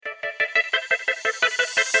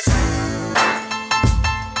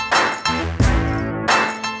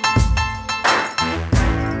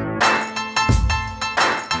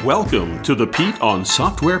Welcome to the Pete on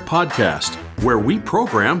Software podcast, where we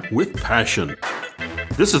program with passion.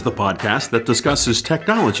 This is the podcast that discusses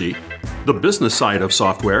technology, the business side of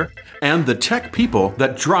software, and the tech people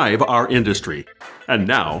that drive our industry. And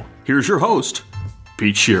now, here's your host,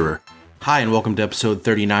 Pete Shearer. Hi, and welcome to episode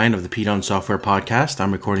 39 of the Pete on Software podcast.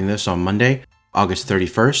 I'm recording this on Monday, August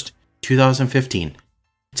 31st, 2015.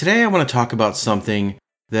 Today, I want to talk about something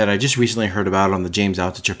that I just recently heard about on the James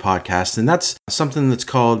Altucher podcast, and that's something that's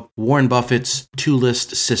called Warren Buffett's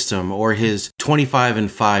two-list system, or his 25 and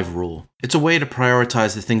 5 rule. It's a way to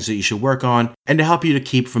prioritize the things that you should work on and to help you to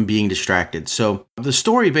keep from being distracted. So the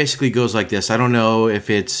story basically goes like this. I don't know if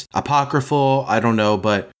it's apocryphal, I don't know,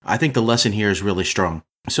 but I think the lesson here is really strong.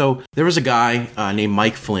 So there was a guy named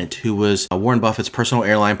Mike Flint who was Warren Buffett's personal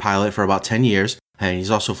airline pilot for about 10 years. And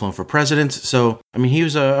he's also flown for presidents. So, he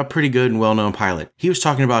was a pretty good and well-known pilot. He was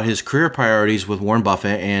talking about his career priorities with Warren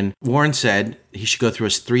Buffett, and Warren said he should go through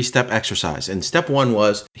a 3-step exercise. And step 1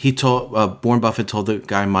 was Warren Buffett told the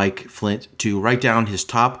guy Mike Flint to write down his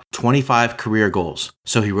top 25 career goals.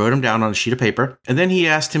 So he wrote them down on a sheet of paper, and then he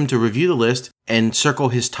asked him to review the list and circle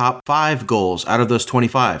his top 5 goals out of those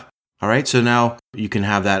 25. All right, so now you can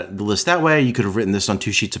have the list that way. You could have written this on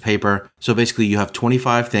 2 sheets of paper. So basically you have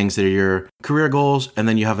 25 things that are your career goals, and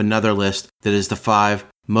then you have another list that is the 5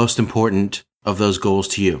 most important of those goals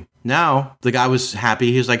to you. Now, the guy was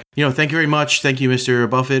happy. He was like, thank you very much. Thank you, Mr.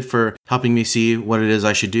 Buffett, for helping me see what it is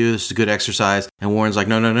I should do. This is a good exercise. And Warren's like,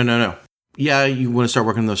 no. Yeah, you want to start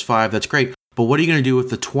working on those 5. That's great. But what are you going to do with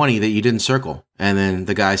the 20 that you didn't circle? And then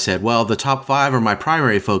the guy said, well, the top 5 are my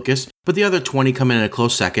primary focus, but the other 20 come in a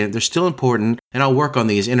close second. They're still important, and I'll work on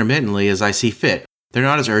these intermittently as I see fit. They're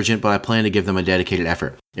not as urgent, but I plan to give them a dedicated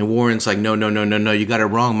effort. And Warren's like, no, you got it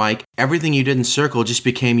wrong, Mike. Everything you didn't circle just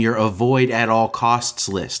became your avoid at all costs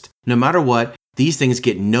list. No matter what, these things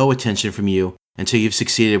get no attention from you until you've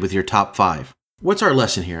succeeded with your top 5. What's our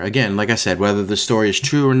lesson here? Again, like I said, whether the story is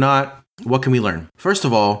true or not, what can we learn? First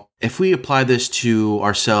of all, if we apply this to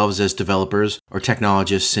ourselves as developers or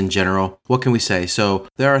technologists in general, what can we say? So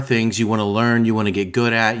there are things you want to learn, you want to get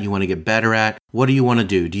good at, you want to get better at. What do you want to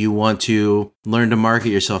do? Do you want to learn to market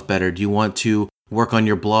yourself better? Do you want to work on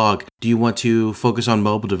your blog? Do you want to focus on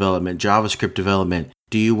mobile development, JavaScript development?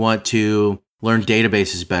 Do you want to learn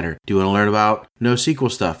databases better? Do you want to learn about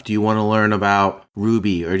NoSQL stuff? Do you want to learn about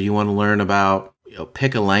Ruby? Or do you want to learn about,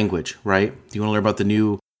 pick a language, right? Do you want to learn about the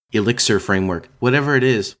new Elixir framework? Whatever it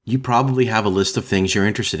is, you probably have a list of things you're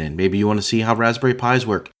interested in. Maybe you want to see how Raspberry Pis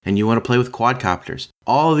work and you want to play with quadcopters.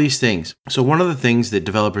 All of these things. So one of the things that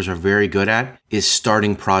developers are very good at is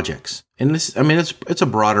starting projects. And this, it's a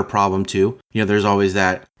broader problem too. There's always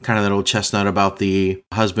that old chestnut about the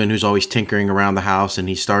husband who's always tinkering around the house and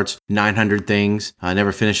he starts 900 things,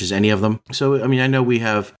 never finishes any of them. So, I know we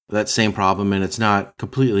have that same problem, and it's not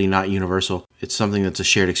universal. It's something that's a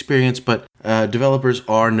shared experience, but developers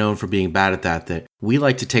are known for being bad at that we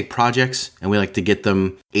like to take projects and we like to get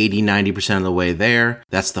them 80-90% of the way there.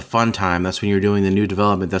 That's the fun time. That's when you're doing the new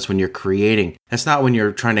development. That's when you're creating. That's not when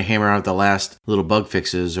you're trying to hammer out the last little bug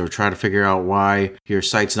fixes or try to figure out why your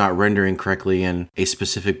site's not rendering correctly in a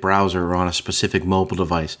specific browser or on a specific mobile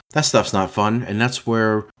device. That stuff's not fun, and that's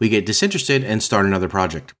where we get disinterested and start another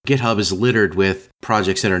project. GitHub is littered with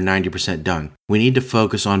projects that are 90% done. We need to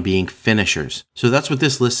focus on being finishers. So that's what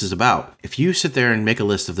this list is about. If you sit there and make a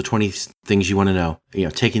list of the 20 things you want to know,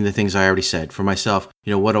 taking the things I already said for myself,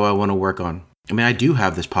 what do I want to work on? I do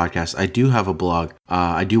have this podcast. I do have a blog.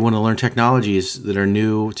 I do want to learn technologies that are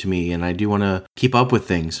new to me, and I do want to keep up with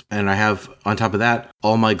things. And I have, on top of that,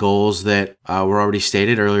 all my goals that were already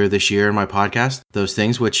stated earlier this year in my podcast. Those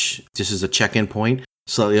things, which this is a check-in point,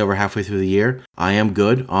 slightly over halfway through the year. I am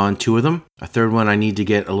good on 2 of them. A third one I need to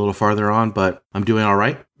get a little farther on, but I'm doing all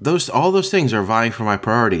right. All those things are vying for my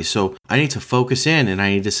priorities. So I need to focus in, and I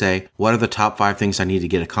need to say, what are the top 5 things I need to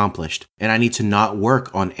get accomplished? And I need to not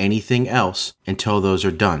work on anything else until those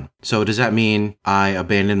are done. So does that mean I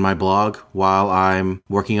abandon my blog while I'm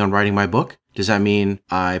working on writing my book? Does that mean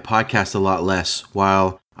I podcast a lot less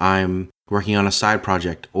while I'm working on a side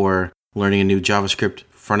project or learning a new JavaScript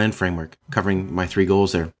front-end framework, covering my 3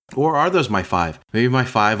 goals there? Or are those my 5? Maybe my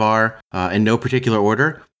 5 are, in no particular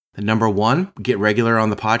order. Number 1, get regular on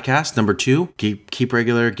the podcast. Number 2, get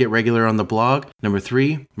regular on the blog. Number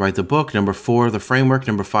 3, write the book. Number 4, the framework.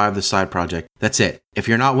 Number 5, the side project. That's it. If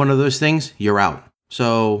you're not one of those things, you're out.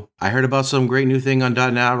 So I heard about some great new thing on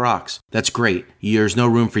 .NET Rocks. That's great. There's no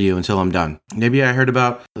room for you until I'm done. Maybe I heard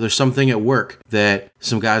about there's something at work that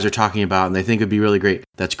some guys are talking about and they think it'd be really great.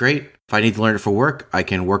 That's great. If I need to learn it for work, I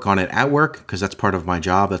can work on it at work because that's part of my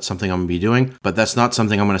job. That's something I'm going to be doing. But that's not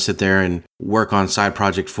something I'm going to sit there and work on side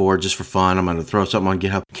project for just for fun. I'm going to throw something on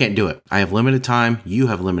GitHub. Can't do it. I have limited time. You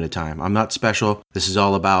have limited time. I'm not special. This is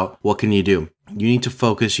all about what can you do? You need to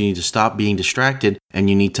focus. You need to stop being distracted and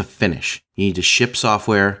you need to finish. You need to ship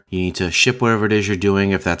software. You need to ship whatever it is you're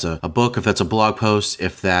doing. If that's a book, if that's a blog post,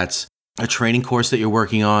 if that's a training course that you're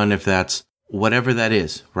working on, if that's whatever that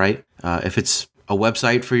is, right? If it's a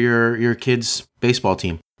website for your kids' baseball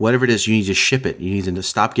team, whatever it is, you need to ship it. You need to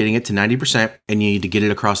stop getting it to 90% and you need to get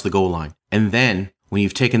it across the goal line. And then when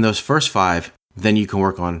you've taken those first 5, then you can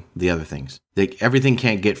work on the other things. Everything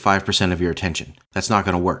can't get 5% of your attention. That's not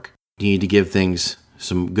going to work. You need to give things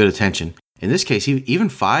some good attention. In this case, even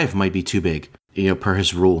 5 might be too big, per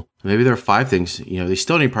his rule. Maybe there are 5 things, they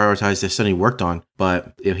still need prioritized, they still need worked on,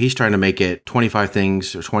 but if he's trying to make it 25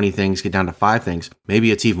 things or 20 things, get down to 5 things, maybe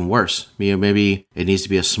it's even worse. Maybe it needs to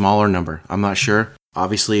be a smaller number. I'm not sure.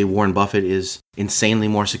 Obviously, Warren Buffett is insanely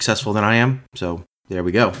more successful than I am. So there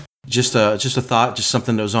we go. Just a thought, just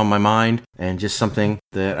something that was on my mind and just something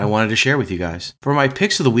that I wanted to share with you guys. For my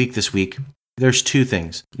picks of the week this week, there's 2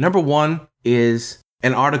 things. Number 1 is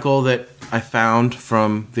an article that I found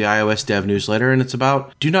from the iOS Dev newsletter, and it's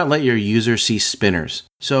about do not let your user see spinners.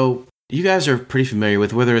 So you guys are pretty familiar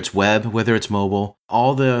with whether it's web, whether it's mobile,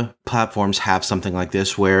 all the platforms have something like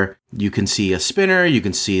this where you can see a spinner, you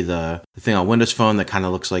can see the thing on Windows Phone that kind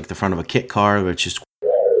of looks like the front of a kit car, which is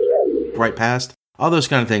right past, all those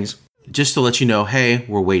kind of things, just to let you know, hey,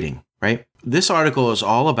 we're waiting, right? This article is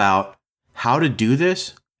all about how to do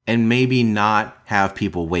this and maybe not have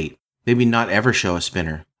people wait. Maybe not ever show a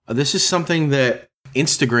spinner. This is something that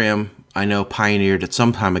Instagram, I know, pioneered at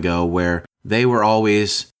some time ago where they were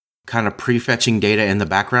always kind of prefetching data in the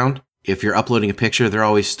background. If you're uploading a picture, they're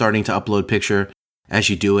always starting to upload picture as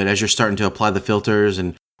you do it, as you're starting to apply the filters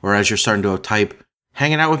or as you're starting to type,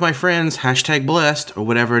 hanging out with my friends, #blessed, or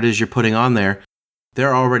whatever it is you're putting on there.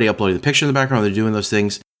 They're already uploading the picture in the background. They're doing those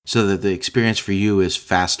things so that the experience for you is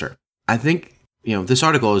faster. I think, this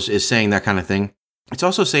article is saying that kind of thing. It's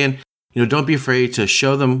also saying, don't be afraid to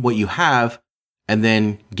show them what you have and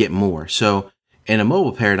then get more. So in a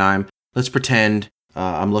mobile paradigm, let's pretend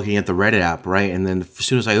I'm looking at the Reddit app, right? And then as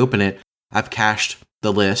soon as I open it, I've cached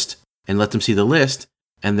the list and let them see the list.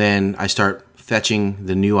 And then I start fetching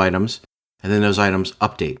the new items and then those items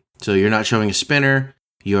update. So you're not showing a spinner,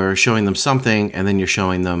 you're showing them something and then you're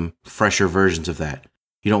showing them fresher versions of that.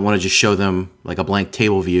 You don't want to just show them like a blank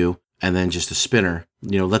table view and then just a spinner.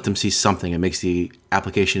 Let them see something. It makes the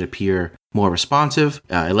application appear more responsive.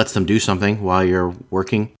 It lets them do something while you're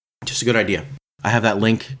working. Just a good idea. I have that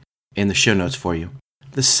link in the show notes for you.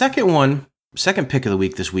 The second pick of the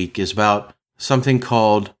week this week is about something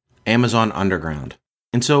called Amazon Underground.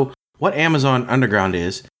 And so what Amazon Underground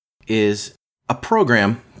is a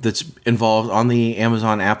program that's involved on the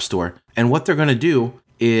Amazon App Store. And what they're going to do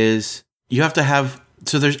is you have to have,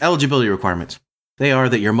 so there's eligibility requirements. They are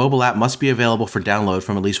that your mobile app must be available for download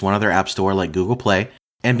from at least one other app store like Google Play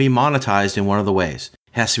and be monetized in one of the ways.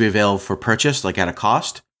 It has to be available for purchase, like at a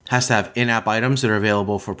cost. It has to have in-app items that are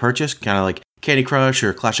available for purchase, kind of like Candy Crush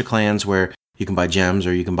or Clash of Clans, where you can buy gems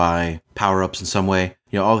or you can buy power-ups in some way.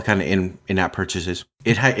 All the kind of in-app purchases.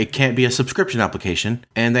 It can't be a subscription application,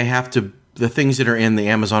 and the things that are in the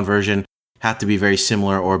Amazon version have to be very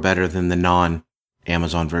similar or better than the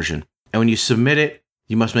non-Amazon version. And when you submit it,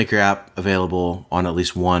 you must make your app available on at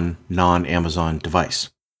least one non-Amazon device.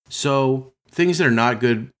 So things that are not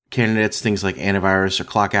good candidates, things like antivirus or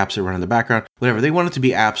clock apps that run in the background, whatever, they want it to be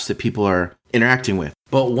apps that people are interacting with.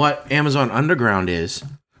 But what Amazon Underground is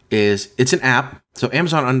it's an app. So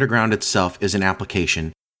Amazon Underground itself is an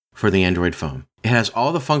application for the Android phone. It has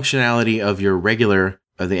all the functionality of the regular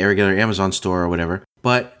Amazon store or whatever,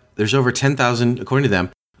 but there's over 10,000, according to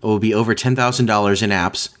them, it will be over $10,000 in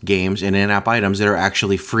apps, games, and in-app items that are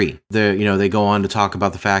actually free. They go on to talk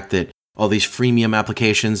about the fact that all these freemium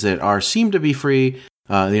applications that seem to be free,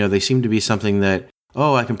 they seem to be something that,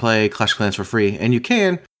 I can play Clash of Clans for free. And you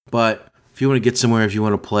can, but if you want to get somewhere, if you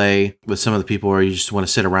want to play with some of the people or you just want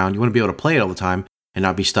to sit around, you want to be able to play it all the time and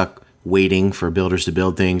not be stuck waiting for builders to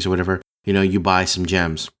build things or whatever. You buy some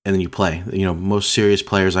gems and then you play. Most serious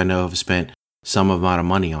players I know have spent some amount of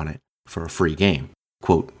money on it for a free game.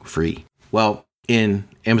 Quote, free. Well, in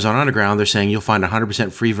Amazon Underground, they're saying you'll find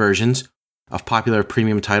 100% free versions of popular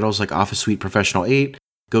premium titles like Office Suite Professional 8,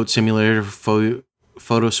 Goat Simulator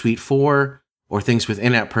Photo Suite 4, or things with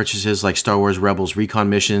in-app purchases like Star Wars Rebels Recon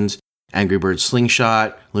Missions Angry Birds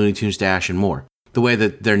Slingshot, Looney Tunes Dash, and more. The way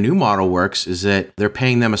that their new model works is that they're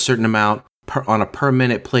paying them a certain amount on a per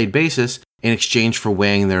minute played basis in exchange for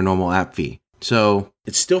weighing their normal app fee. So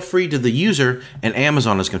it's still free to the user, and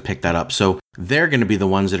Amazon is going to pick that up. So they're going to be the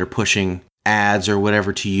ones that are pushing ads or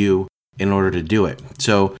whatever to you in order to do it.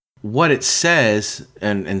 So what it says,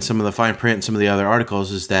 and some of the fine print and some of the other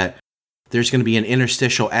articles, is that there's going to be an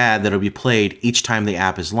interstitial ad that'll be played each time the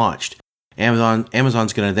app is launched.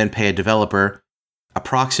 Amazon's going to then pay a developer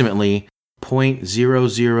approximately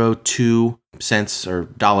 0.002 cents or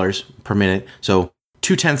dollars per minute, so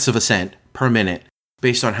 0.2 of a cent per minute,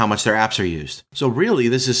 based on how much their apps are used. So really,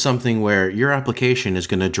 this is something where your application is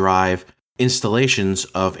going to drive installations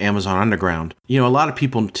of Amazon Underground. A lot of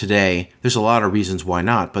people today, there's a lot of reasons why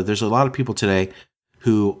not, but there's a lot of people today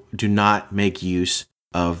who do not make use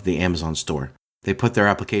of the Amazon store. They put their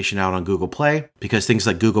application out on Google Play because things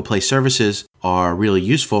like Google Play services are really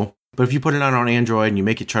useful. But if you put it out on Android and you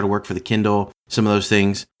make it try to work for the Kindle, some of those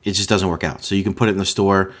things, it just doesn't work out. So you can put it in the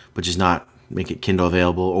store, but just not make it Kindle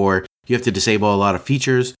available, or you have to disable a lot of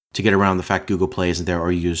features to get around the fact Google Play isn't there,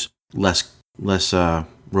 or use less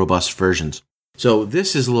robust versions. So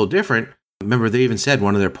this is a little different. Remember, they even said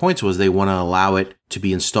one of their points was they want to allow it to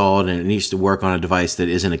be installed and it needs to work on a device that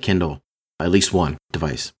isn't a Kindle, at least one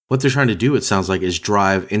device. What they're trying to do, it sounds like, is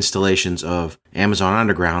drive installations of Amazon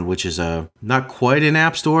Underground, which is not quite an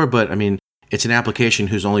app store, but it's an application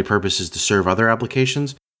whose only purpose is to serve other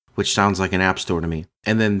applications, which sounds like an app store to me.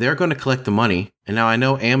 And then they're going to collect the money. And now I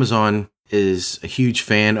know Amazon is a huge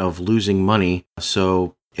fan of losing money,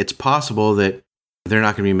 so it's possible that they're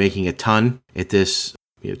not going to be making a ton at this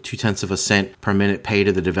 0.2 of a cent per minute pay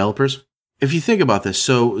to the developers. If you think about this,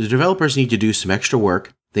 so the developers need to do some extra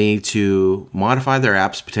work. They need to modify their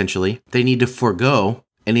apps potentially. They need to forego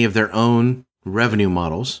any of their own revenue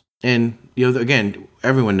models. And, again,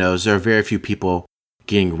 everyone knows there are very few people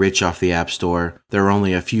getting rich off the App Store. There are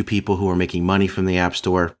only a few people who are making money from the App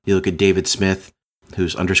Store. You look at David Smith,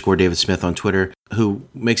 who's _David Smith on Twitter, who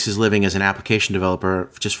makes his living as an application developer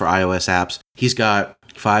just for iOS apps. He's got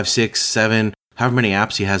 5, 6, 7, however many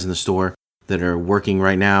apps he has in the store that are working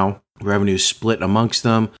right now. Revenue split amongst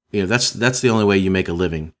them. That's the only way you make a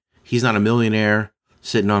living. He's not a millionaire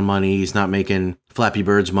sitting on money. He's not making Flappy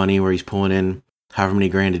Bird's money where he's pulling in however many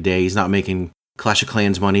grand a day. He's not making Clash of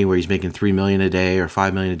Clans money where he's making $3 million a day or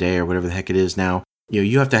 $5 million a day or whatever the heck it is now.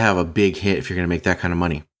 You have to have a big hit if you're going to make that kind of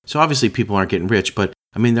money. So obviously people aren't getting rich, but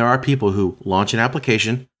there are people who launch an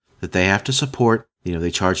application that they have to support. They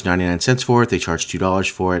charge 99 cents for it. They charge $2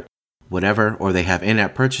 for it, whatever, or they have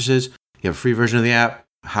in-app purchases. You have a free version of the app.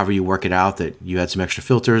 However you work it out, that you add some extra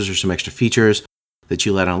filters or some extra features that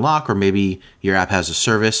you let unlock, or maybe your app has a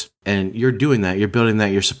service and you're doing that, you're building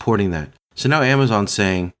that, you're supporting that. So now Amazon's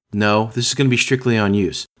saying, no, this is going to be strictly on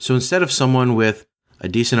use. So instead of someone with a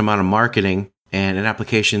decent amount of marketing and an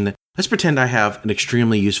application that, let's pretend I have an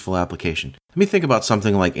extremely useful application. Let me think about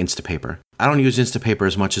something like Instapaper. I don't use Instapaper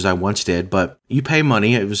as much as I once did, but you pay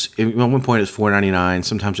money. At one point it was $4.99.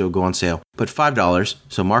 Sometimes it would go on sale, but $5.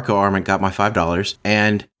 So Marco Arment got my $5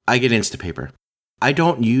 and I get Instapaper. I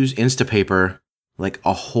don't use Instapaper like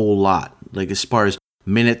a whole lot, like as far as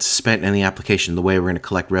minutes spent in the application, the way we're going to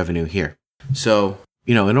collect revenue here. So,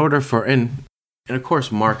 in order for, and of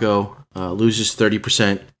course, Marco loses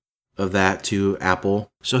 30% of that to Apple.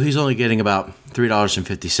 So he's only getting about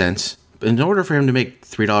 $3.50. In order for him to make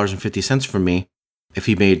 $3.50 from me, if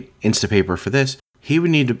he made Instapaper for this, I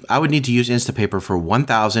would need to use Instapaper for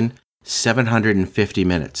 1,750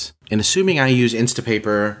 minutes. And assuming I use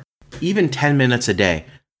Instapaper even 10 minutes a day,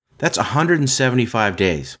 that's 175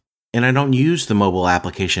 days. And I don't use the mobile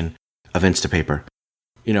application of Instapaper.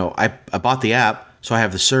 I bought the app, so I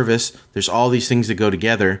have the service. There's all these things that go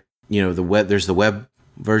together. There's the web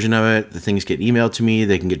version of it. The things get emailed to me.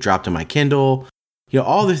 They can get dropped on my Kindle.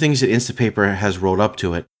 All the things that Instapaper has rolled up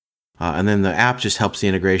to it. And then the app just helps the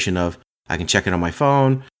integration of, I can check it on my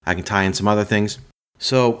phone. I can tie in some other things.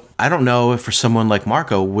 So I don't know if for someone like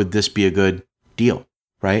Marco, would this be a good deal,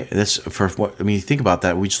 right? That's for what, think about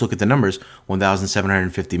that. We just look at the numbers,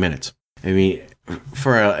 1,750 minutes.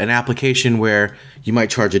 For an application where you might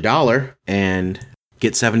charge $1 and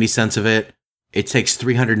get 70 cents of it, it takes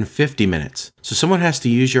 350 minutes. So someone has to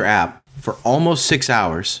use your app for almost 6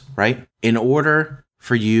 hours, right? In order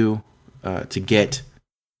for you to get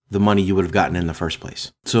the money you would have gotten in the first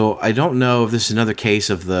place. So I don't know if this is another case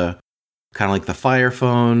of the kind of like the Fire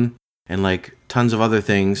Phone and like tons of other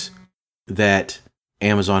things that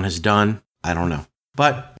Amazon has done. I don't know.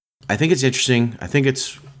 But I think it's interesting. I think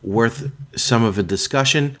it's worth some of a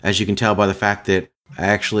discussion, as you can tell by the fact that I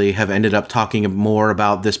actually have ended up talking more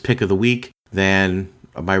about this pick of the week than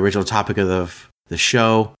my original topic of the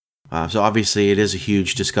show. So obviously it is a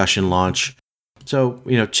huge discussion launch. So,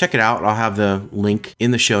 check it out. I'll have the link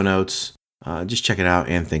in the show notes. Just check it out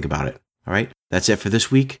and think about it. All right. That's it for this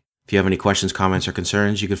week. If you have any questions, comments, or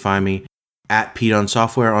concerns, you can find me at Pete on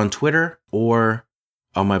Software on Twitter or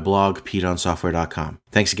on my blog, PeteOnSoftware.com.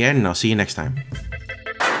 Thanks again, and I'll see you next time.